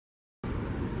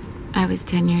I was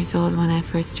 10 years old when I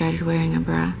first started wearing a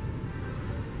bra.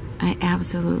 I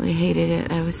absolutely hated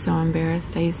it. I was so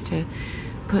embarrassed. I used to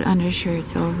put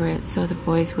undershirts over it so the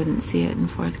boys wouldn't see it in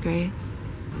 4th grade.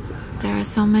 There are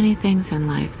so many things in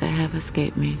life that have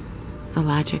escaped me. The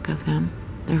logic of them,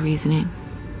 the reasoning.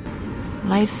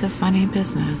 Life's a funny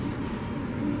business.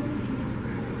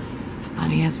 It's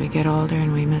funny as we get older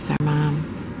and we miss our mom.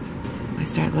 We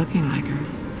start looking like her.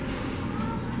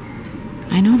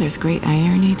 I know there's great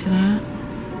irony to that.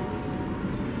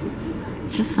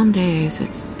 Just some days,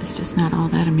 it's just not all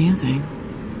that amusing.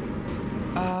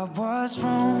 I was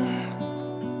wrong.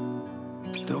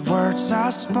 The words I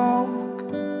spoke.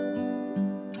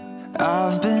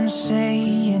 I've been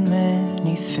saying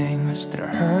many things that are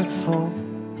hurtful.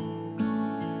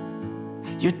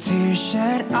 Your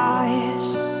tear-shed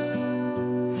eyes,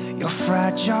 your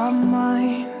fragile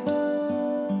mind.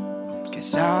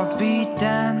 'Cause I'll be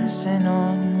dancing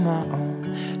on my own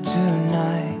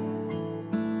tonight.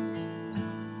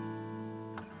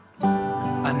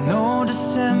 I know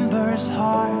December's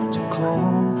hard to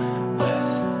cope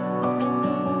with.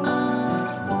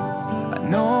 I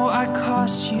know I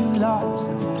cost you lots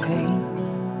of pain,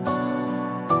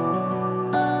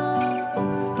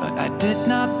 but I did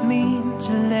not mean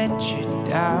to let you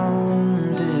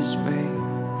down this way.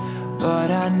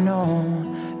 But I know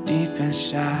deep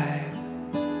inside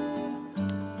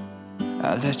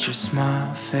I let your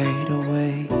smile fade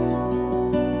away.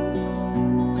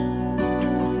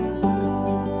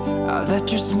 I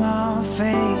let your smile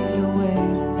fade away.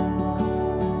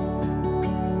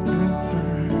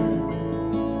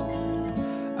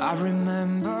 I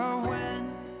remember when...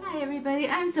 Hi everybody,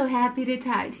 I'm so happy to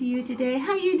talk to you today.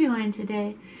 How you doing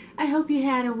today? I hope you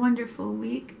had a wonderful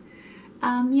week.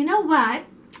 You know what?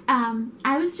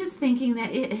 I was just thinking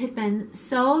that it had been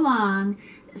so long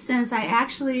since I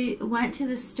actually went to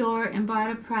the store and bought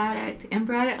a product and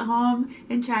brought it home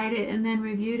and tried it and then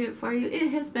reviewed it for you. It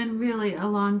has been really a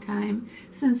long time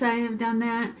since I have done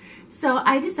that. So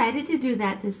I decided to do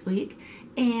that this week.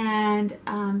 And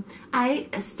I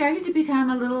started to become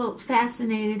a little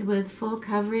fascinated with full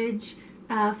coverage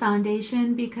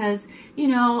foundation because, you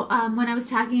know, when I was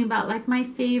talking about like my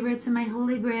favorites and my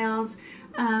holy grails,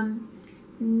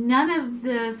 none of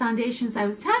the foundations I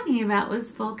was talking about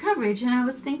was full coverage. And I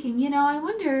was thinking, you know, I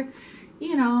wonder,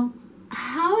 you know,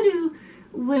 how do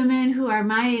women who are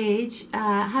my age,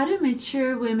 how do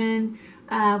mature women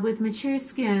with mature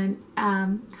skin,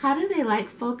 how do they like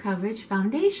full coverage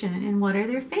foundation and what are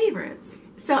their favorites?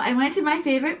 So I went to my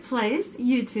favorite place,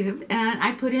 YouTube, and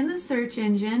I put in the search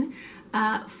engine,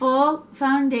 full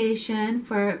foundation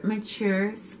for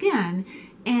mature skin.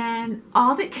 And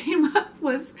all that came up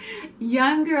was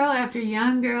young girl after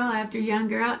young girl after young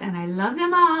girl, and I love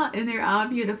them all, and they're all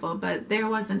beautiful, but there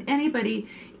wasn't anybody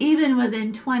even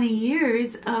within 20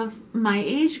 years of my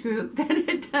age group that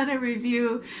had done a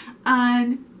review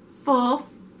on full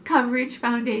coverage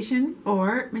foundation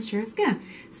for mature skin.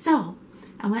 So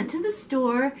I went to the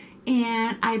store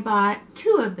and I bought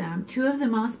 2 of them, 2 of the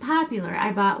most popular.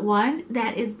 I bought one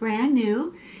that is brand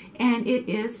new, and it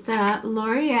is the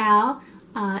L'Oreal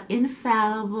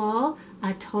Infallible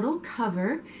Total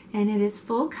Cover, and it is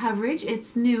full coverage.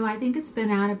 It's new. I think it's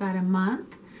been out about a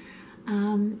month,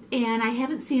 and I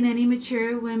haven't seen any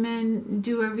mature women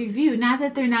do a review. Not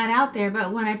that they're not out there,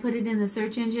 but when I put it in the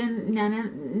search engine,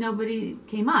 nobody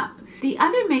came up. The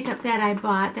other makeup that I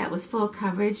bought that was full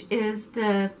coverage is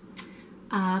the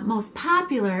most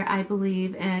popular, I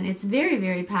believe, and it's very,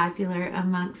 very popular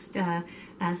amongst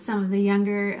some of the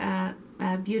younger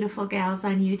beautiful gals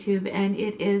on YouTube, and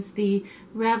it is the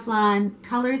Revlon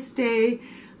ColorStay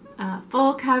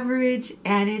full coverage,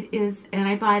 and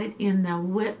I bought it in the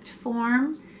whipped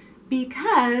form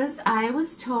because I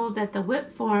was told that the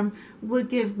whipped form would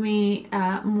give me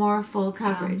more full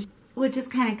coverage. We'll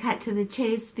just kind of cut to the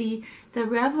chase. The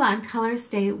Revlon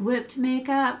ColorStay whipped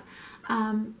makeup,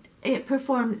 it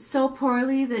performed so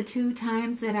poorly the 2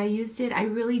 times that I used it. I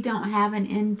really don't have an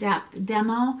in-depth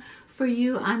demo for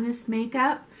you on this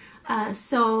makeup.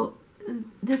 So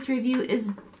this review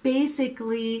is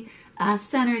basically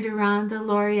centered around the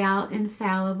L'Oreal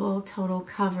Infallible Total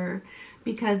Cover,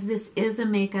 because this is a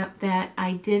makeup that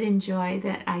I did enjoy,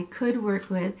 that I could work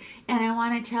with, and I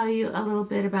want to tell you a little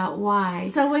bit about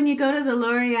why. So when you go to the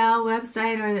L'Oreal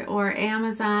website or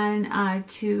Amazon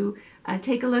to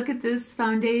take a look at this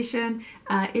foundation,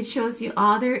 it shows you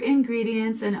all their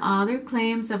ingredients and all their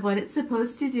claims of what it's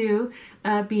supposed to do,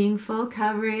 being full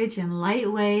coverage and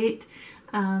lightweight.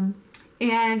 And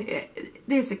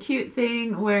there's a cute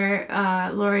thing where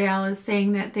L'Oreal is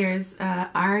saying that there's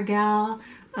argile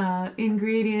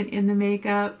ingredient in the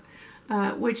makeup.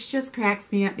 which just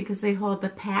cracks me up because they hold the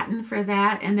patent for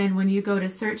that, and then when you go to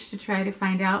search to try to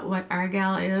find out what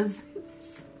Argyle is,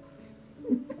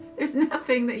 there's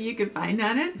nothing that you can find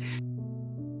on it.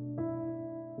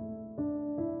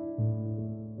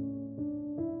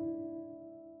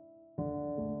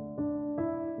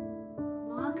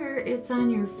 The longer it's on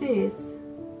your face,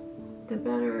 the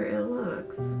better it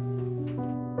looks.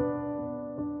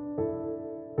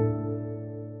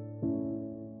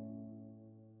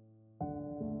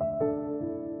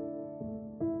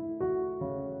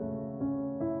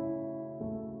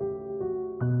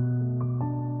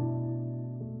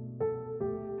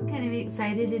 Kind of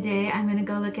excited today. I'm going to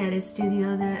go look at a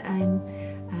studio that I'm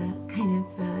kind of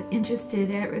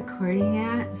interested at recording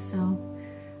at, so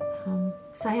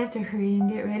I have to hurry and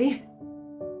get ready.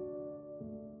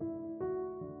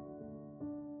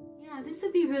 Yeah, this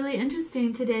would be really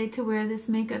interesting today to wear this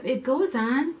makeup. It goes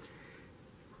on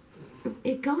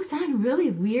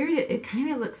really weird. It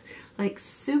kind of looks like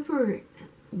super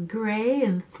gray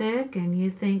and thick, and you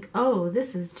think, oh,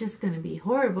 this is just going to be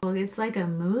horrible. It's like a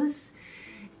mousse.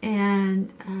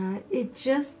 And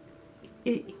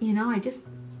you know, I just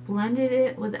blended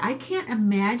it with, I can't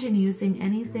imagine using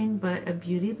anything but a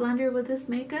beauty blender with this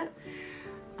makeup.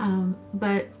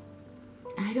 But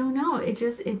I don't know,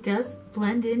 it does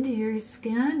blend into your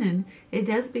skin, and it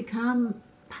does become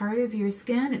part of your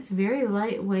skin. It's very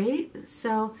lightweight,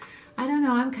 so I don't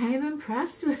know, I'm kind of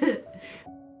impressed with it.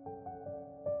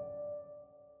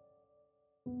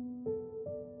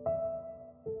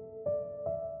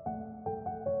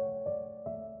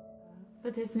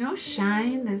 But there's no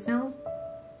shine, there's no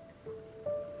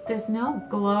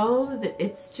glow.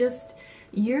 It's just,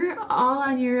 you're all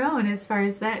on your own as far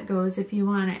as that goes. If you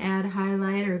want to add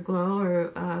highlight or glow,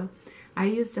 or I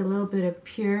used a little bit of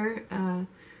pure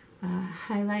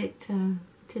highlight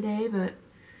today, but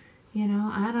you know,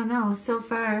 I don't know. So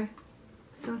far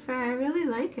I really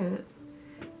like it.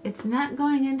 It's not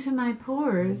going into my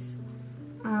pores.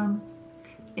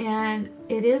 And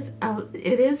it is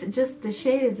just, the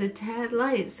shade is a tad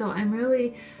light, so I'm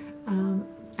really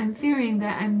I'm fearing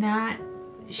that I'm not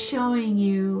showing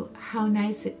you how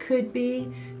nice it could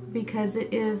be because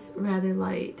it is rather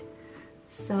light.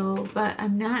 So, but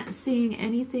I'm not seeing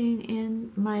anything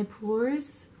in my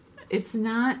pores. It's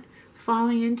not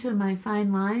falling into my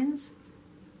fine lines.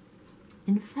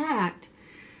 In fact,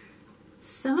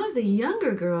 some of the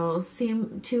younger girls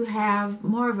seem to have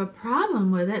more of a problem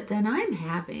with it than I'm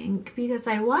having, because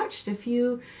I watched a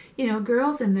few, you know,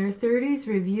 girls in their 30s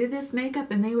review this makeup,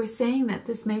 and they were saying that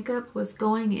this makeup was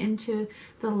going into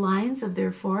the lines of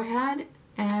their forehead,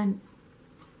 and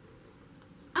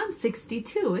I'm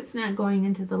 62. It's not going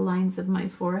into the lines of my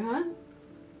forehead.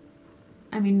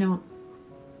 I mean, no.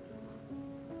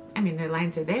 I mean, their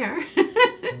lines are there,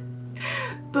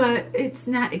 but it's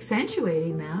not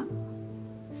accentuating them.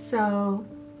 So,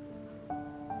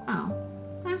 oh,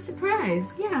 I'm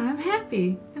surprised. Yeah, I'm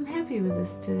happy. I'm happy with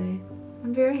this today.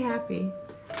 I'm very happy.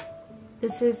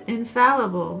 This is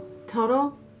Infallible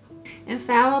Total.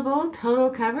 Infallible Total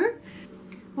Cover.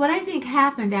 What I think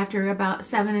happened after about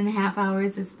 7.5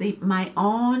 hours is my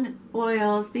own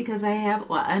oils, because I have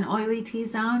an oily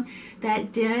T-zone,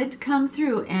 that did come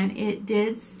through and it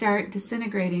did start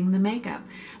disintegrating the makeup.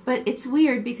 But it's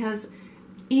weird because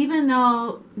even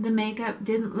though the makeup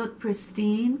didn't look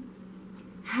pristine,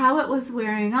 how it was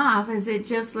wearing off is it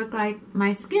just looked like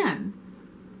my skin.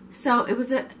 So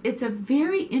it's a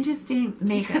very interesting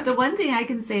makeup. The one thing I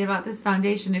can say about this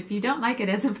foundation, if you don't like it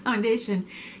as a foundation,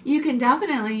 you can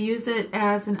definitely use it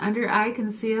as an under eye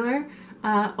concealer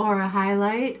or a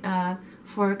highlight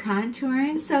for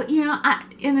contouring. So, you know,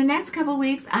 in the next couple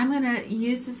weeks, I'm going to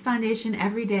use this foundation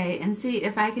every day and see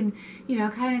if I can, you know,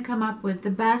 kind of come up with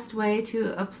the best way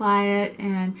to apply it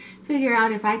and figure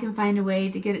out if I can find a way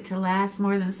to get it to last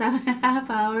more than 7.5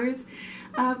 hours.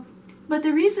 But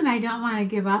the reason I don't want to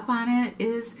give up on it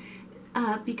is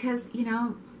because, you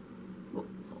know,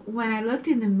 when I looked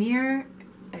in the mirror,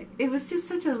 it was just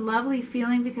such a lovely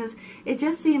feeling, because it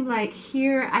just seemed like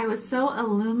here I was so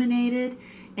illuminated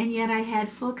and yet I had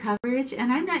full coverage,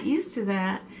 and I'm not used to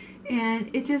that. And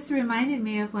it just reminded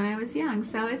me of when I was young.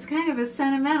 So it's kind of a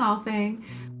sentimental thing.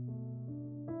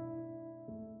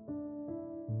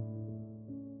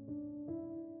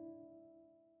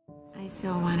 I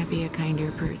so want to be a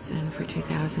kinder person for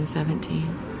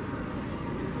 2017.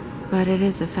 But it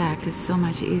is a fact, it's so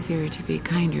much easier to be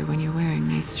kinder when you're wearing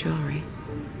nice jewelry.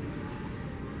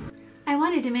 I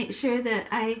wanted to make sure that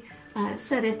I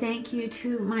said a thank you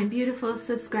to my beautiful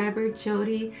subscriber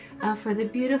Jody for the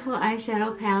beautiful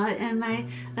eyeshadow palette, and my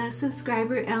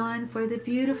subscriber Ellen for the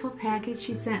beautiful package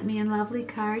she sent me and lovely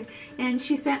card. And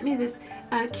she sent me this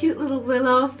cute little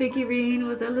willow figurine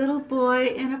with a little boy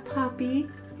and a puppy.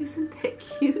 Isn't that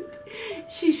cute?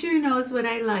 She sure knows what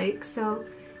I like. So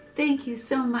thank you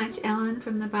so much, Ellen,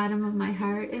 from the bottom of my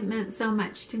heart. It meant so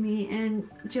much to me, and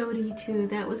Jody too.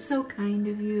 That was so kind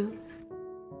of you.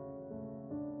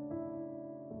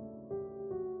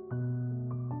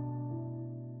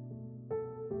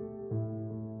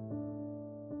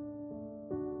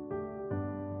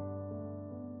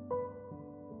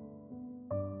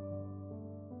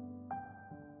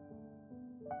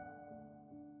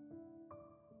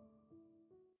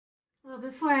 Well,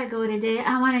 before I go today,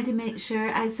 I wanted to make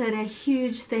sure I said a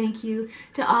huge thank you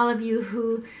to all of you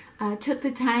who took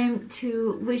the time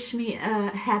to wish me a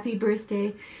happy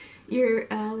birthday. Your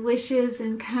wishes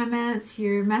and comments,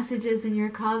 your messages and your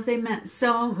calls, they meant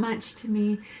so much to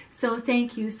me. So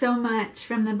thank you so much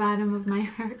from the bottom of my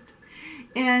heart.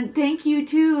 And thank you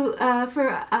too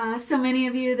for so many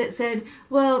of you that said,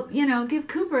 well, you know, give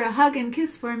Cooper a hug and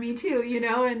kiss for me too, you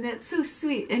know, and that's so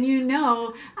sweet. And you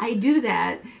know I do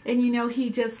that, and you know he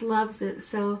just loves it.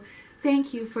 So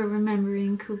thank you for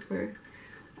remembering Cooper.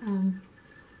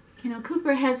 You know,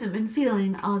 Cooper hasn't been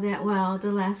feeling all that well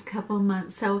the last couple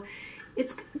months, so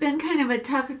it's been kind of a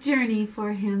tough journey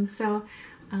for him. So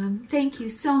thank you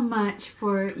so much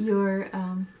for your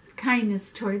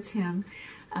kindness towards him.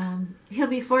 He'll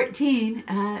be 14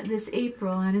 this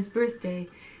April on his birthday,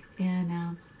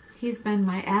 and he's been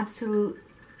my absolute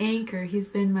anchor. He's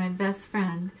been my best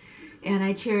friend, and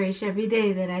I cherish every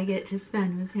day that I get to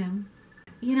spend with him.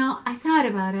 You know, I thought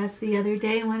about us the other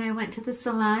day when I went to the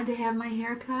salon to have my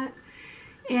hair cut,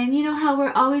 and you know how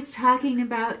we're always talking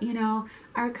about, you know,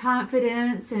 our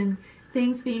confidence and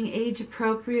things being age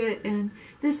appropriate. And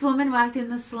this woman walked in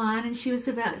the salon, and she was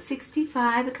about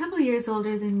 65, a couple years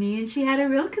older than me, and she had a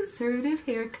real conservative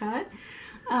haircut,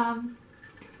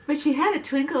 but she had a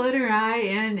twinkle in her eye,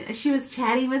 and she was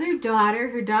chatting with her daughter.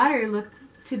 Her daughter looked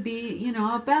to be, you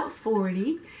know, about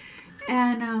 40,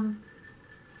 and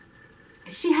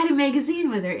she had a magazine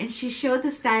with her, and she showed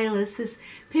the stylist this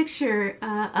picture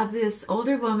of this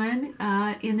older woman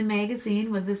in the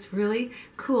magazine with this really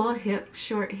cool, hip,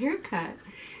 short haircut.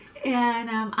 And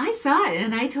I saw it,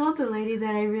 and I told the lady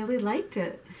that I really liked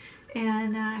it.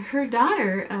 And her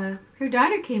daughter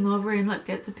came over and looked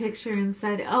at the picture and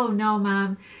said, "Oh no,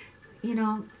 Mom, you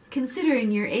know,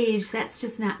 considering your age, that's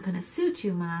just not going to suit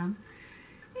you, Mom."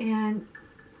 And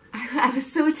I was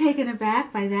so taken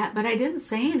aback by that, but I didn't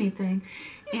say anything.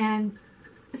 And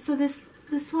so this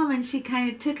woman, she kind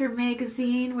of took her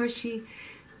magazine where she,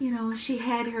 you know, she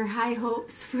had her high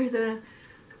hopes for the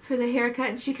haircut,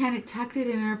 and she kind of tucked it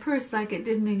in her purse like it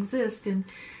didn't exist. And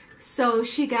so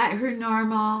she got her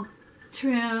normal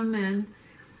trim, and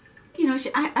you know,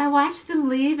 I watched them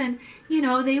leave, and you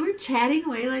know, they were chatting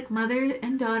away like mother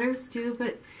and daughters do,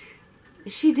 but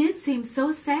she did seem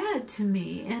so sad to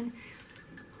me. And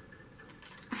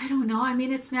I don't know, I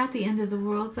mean, it's not the end of the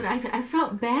world, but I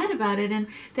felt bad about it, and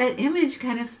that image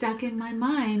kind of stuck in my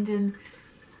mind. And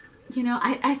you know,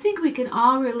 I think we can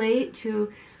all relate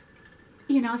to,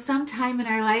 you know, some time in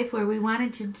our life where we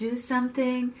wanted to do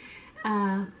something,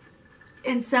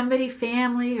 and somebody,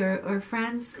 family or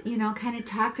friends, you know, kind of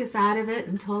talked us out of it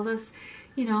and told us,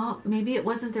 you know, maybe it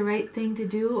wasn't the right thing to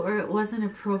do, or it wasn't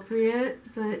appropriate.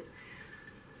 But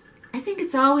I think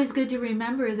it's always good to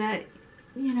remember that,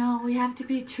 you know, we have to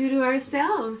be true to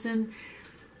ourselves, and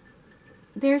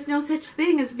there's no such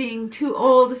thing as being too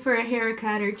old for a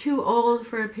haircut, or too old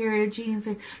for a pair of jeans,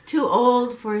 or too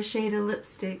old for a shade of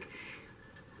lipstick.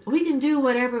 We can do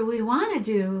whatever we want to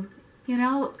do. You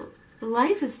know,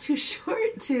 life is too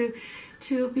short to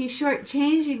be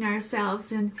shortchanging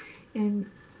ourselves and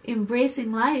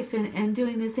embracing life and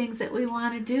doing the things that we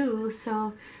want to do.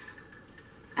 So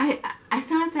I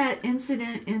thought that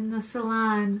incident in the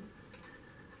salon,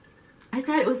 I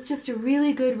thought it was just a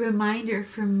really good reminder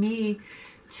for me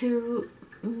to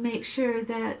make sure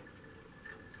that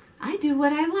I do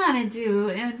what I want to do,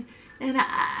 and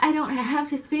I don't have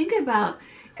to think about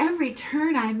every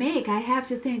turn I make. I have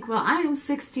to think, well, I am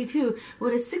 62.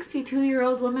 Would a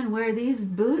 62-year-old woman wear these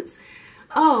boots?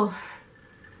 Oh,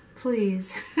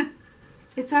 please.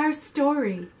 It's our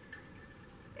story,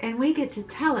 and we get to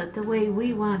tell it the way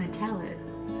we want to tell it.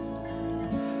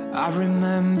 I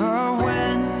remember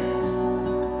when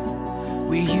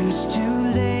we used to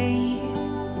lay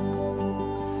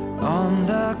on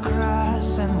the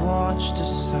grass and watch the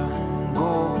sun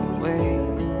go away.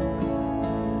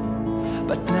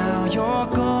 But now you're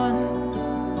gone,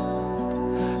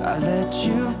 I let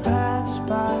you pass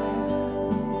by.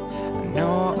 I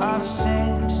know I've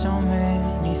said so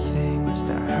many things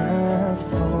that are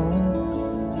hurtful.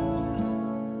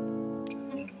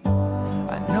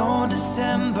 I know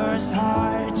December's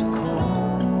hard to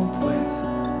cope with.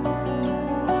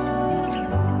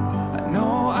 I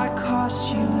know I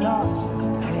cost you lots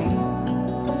of pain,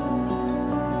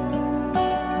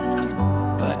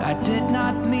 but I did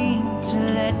not mean to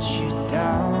let you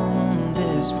down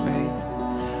this way.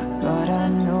 But I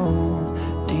know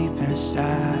deep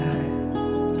inside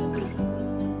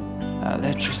I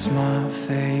let your smile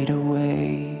fade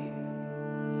away.